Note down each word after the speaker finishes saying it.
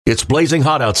It's blazing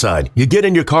hot outside. You get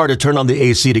in your car to turn on the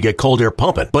AC to get cold air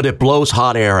pumping, but it blows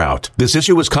hot air out. This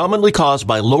issue is commonly caused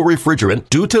by low refrigerant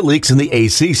due to leaks in the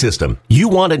AC system. You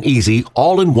want an easy,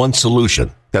 all-in-one solution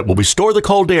that will restore the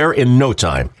cold air in no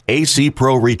time. AC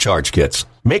Pro Recharge Kits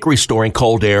make restoring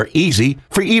cold air easy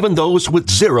for even those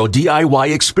with zero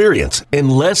DIY experience in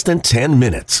less than 10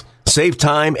 minutes. Save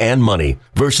time and money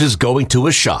versus going to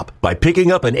a shop by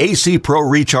picking up an AC Pro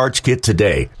Recharge Kit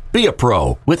today. Be a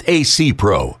pro with AC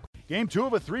Pro. Game 2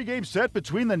 of a 3-game set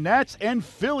between the Nats and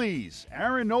Phillies.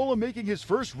 Aaron Nola making his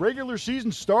first regular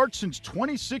season start since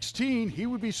 2016. He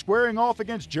would be squaring off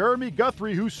against Jeremy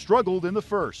Guthrie, who struggled in the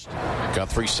first.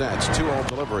 Guthrie sets, 2-0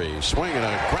 delivery, swinging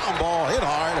a ground ball, hit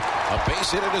hard, a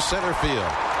base hit into center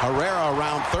field. Herrera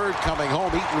around third, coming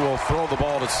home. Eaton will throw the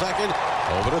ball to second.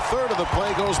 Over to third of the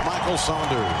play goes Michael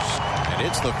Saunders. And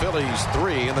it's the Phillies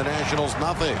 3 and the Nationals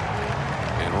nothing.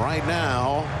 And right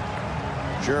now,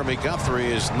 Jeremy Guthrie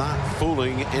is not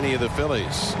fooling any of the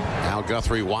Phillies. Now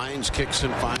Guthrie winds, kicks,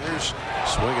 and fires.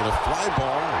 Swinging a fly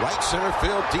ball, right center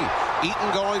field deep. Eaton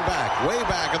going back, way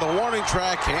back in the warning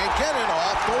track. Can't get it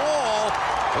off the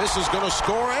wall. This is going to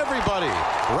score everybody.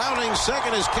 Rounding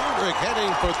second is Kendrick, heading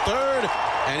for third.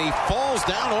 And he falls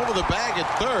down over the bag at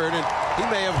third. And he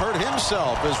may have hurt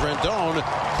himself as Rendon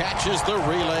catches the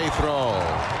relay throw.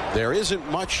 There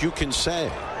isn't much you can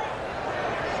say.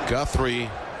 Guthrie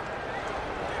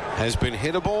has been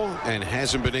hittable and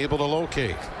hasn't been able to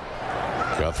locate.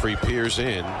 Guthrie peers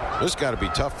in. This got to be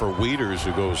tough for Wieters,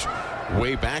 who goes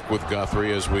way back with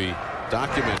Guthrie, as we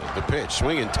documented the pitch.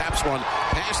 Swinging, taps one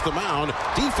past the mound.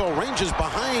 Defoe ranges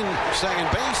behind second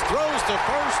base, throws to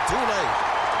first, too late.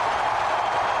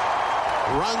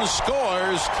 Run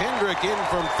scores. Kendrick in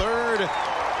from third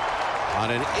on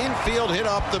an infield hit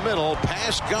up the middle,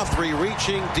 past Guthrie,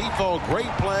 reaching Defoe. Great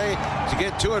play to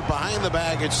get to it behind the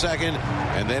bag at second,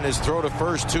 and then his throw to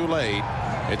first too late.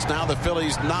 It's now the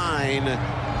Phillies 9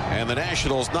 and the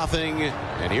Nationals nothing.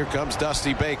 And here comes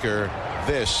Dusty Baker.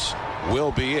 This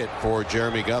will be it for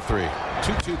Jeremy Guthrie.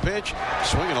 2-2 pitch,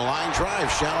 swinging a line drive,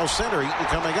 shallow center. Eaton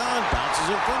coming on, bounces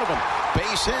in front of him.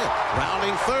 Base hit,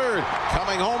 rounding third.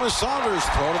 Coming home is Saunders.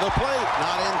 Throw to the plate,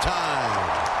 not in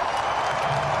time.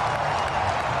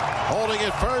 Holding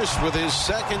it first with his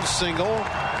second single,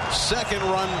 second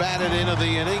run batted into the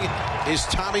inning, is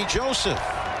Tommy Joseph.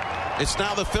 It's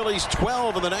now the Phillies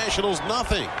 12 and the Nationals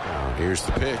nothing. Here's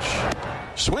the pitch.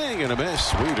 Swing and a miss.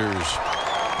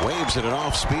 Wieters waves at an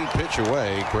off-speed pitch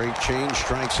away. Great change,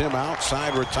 strikes him out.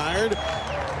 Side retired.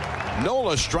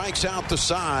 Nola strikes out the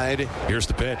side. Here's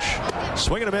the pitch.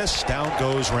 Swing and a miss. Down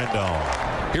goes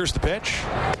Rendon. Here's the pitch.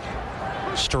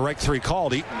 Strike 3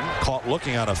 called. Eaton caught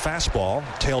looking on a fastball,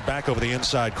 tailed back over the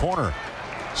inside corner.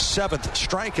 7th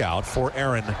strikeout for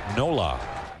Aaron Nola.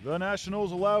 The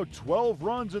Nationals allowed 12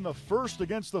 runs in the first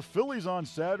against the Phillies on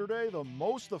Saturday, the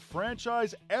most the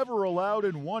franchise ever allowed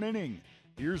in one inning.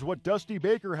 Here's what Dusty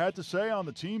Baker had to say on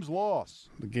the team's loss.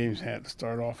 The games had to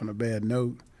start off on a bad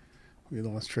note. We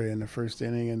lost Trey in the first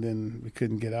inning, and then we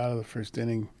couldn't get out of the first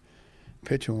inning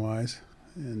pitching-wise.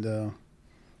 And,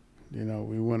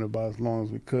 we went about as long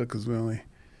as we could because we only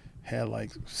had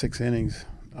like 6 innings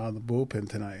out of the bullpen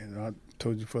tonight. And I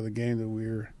told you for the game that we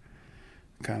were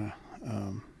kind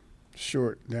of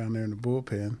short down there in the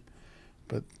bullpen.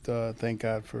 But thank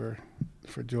God for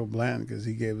Joe Blanton, because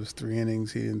he gave us 3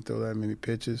 innings. He didn't throw that many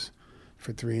pitches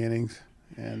for 3 innings.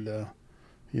 And,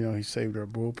 he saved our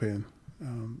bullpen,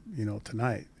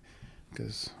 tonight,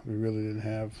 because we really didn't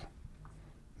have –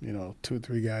 2 or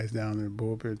 3 guys down in the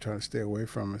bullpen trying to stay away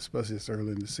from it, especially this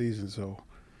early in the season. So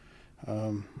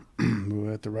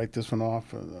we'll have to write this one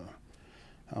off.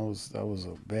 That was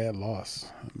a bad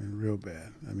loss. I mean, real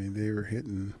bad. I mean, they were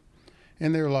hitting,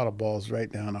 and there were a lot of balls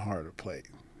right down the heart of the plate.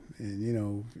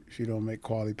 And, if you don't make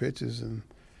quality pitches, then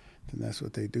that's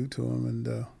what they do to them. And,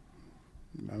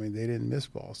 they didn't miss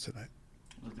balls tonight.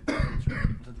 Was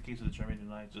that the case of the Jeremy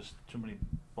tonight? Just too many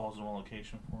balls in one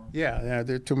location for him? Yeah,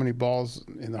 there are too many balls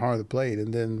in the heart of the plate.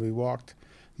 And then we walked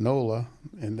Nola,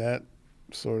 and that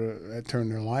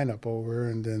turned their lineup over.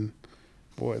 And then,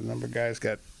 boy, the number of guys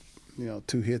got,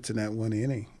 2 hits in that 1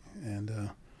 inning. And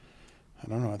I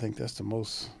don't know, I think that's the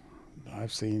most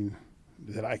I've seen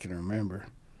that I can remember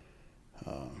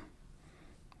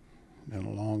in a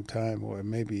long time, or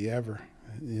maybe ever.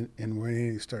 And we're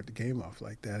able to start the game off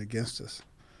like that against us.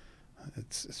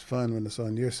 It's fun when it's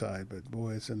on your side, but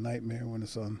boy, it's a nightmare when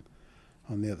it's on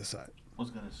the other side. I was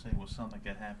going to say, when something like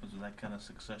that happens with that kind of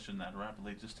succession that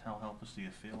rapidly, just how helpless do you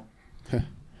feel?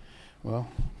 Well,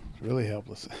 it's really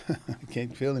helpless. I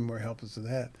can't feel any more helpless than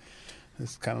that.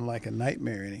 It's kind of like a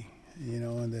nightmare inning,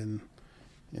 and then,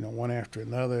 one after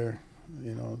another,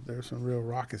 there's some real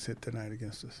rockets hit tonight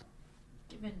against us.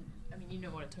 You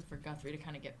know what it took for Guthrie to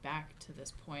kind of get back to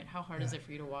this point. How hard is it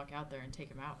for you to walk out there and take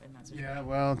him out in that situation? Yeah,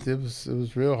 well, it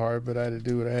was real hard, but I had to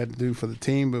do what I had to do for the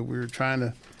team. But we were trying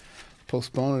to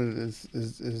postpone it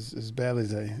as badly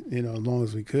as as long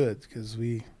as we could, because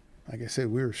like I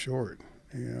said, we were short.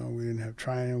 We didn't have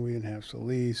Trinan, we didn't have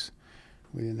Solis,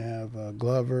 we didn't have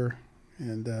Glover,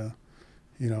 and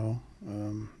in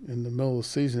the middle of the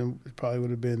season, it probably would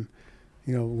have been,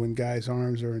 when guys'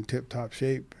 arms are in tip-top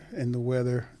shape and the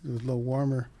weather was a little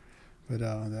warmer. But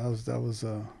that's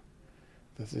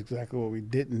exactly what we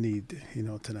didn't need,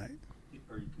 tonight.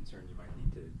 Are you concerned you might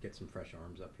need to get some fresh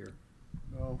arms up here?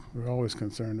 Well, we're always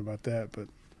concerned about that, but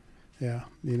yeah,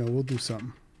 we'll do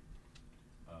something.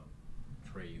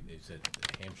 Trey, they said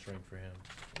a hamstring for him?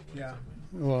 Yeah.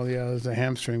 Well, yeah, there's a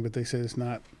hamstring, but they said it's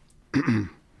not,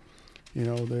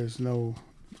 there's no,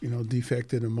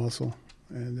 defect in the muscle,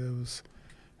 and it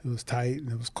was tight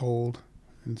and it was cold,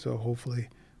 and so hopefully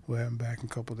we'll have him back in a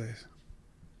couple of days.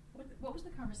 What was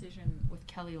the conversation with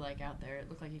Kelly like out there? It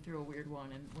looked like he threw a weird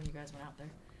one, and when you guys went out there.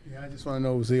 Yeah, I just want to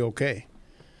know, was he okay?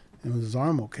 And was his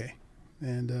arm okay?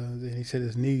 And then he said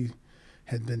his knee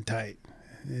had been tight,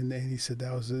 and he said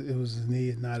it was his knee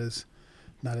and not his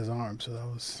arm. So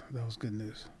that was good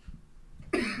news.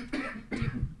 Do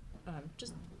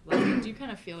you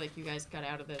kind of feel like you guys got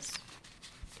out of this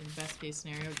in best case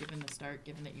scenario, given the start,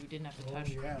 given that you didn't have to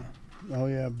touch? Oh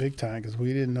yeah, big time, because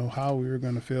we didn't know how we were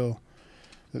going to feel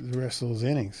the rest of those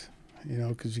innings.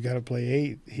 Because you got to play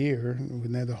 8 here with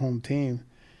another home team.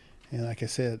 And like I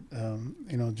said,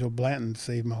 Joe Blanton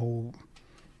saved my whole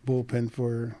bullpen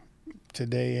for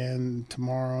today and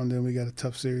tomorrow, and then we got a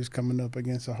tough series coming up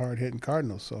against a hard-hitting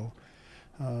Cardinals. So,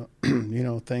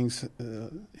 things,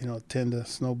 tend to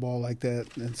snowball like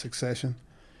that in succession.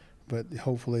 But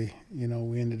hopefully,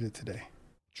 we ended it today.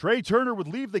 Trey Turner would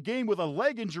leave the game with a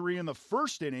leg injury in the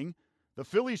first inning. The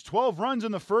Phillies' 12 runs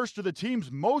in the first are the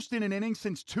team's most in an inning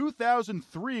since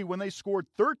 2003, when they scored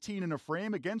 13 in a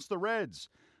frame against the Reds.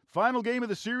 Final game of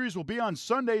the series will be on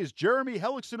Sunday, as Jeremy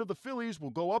Hellickson of the Phillies will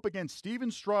go up against Steven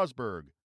Strasburg.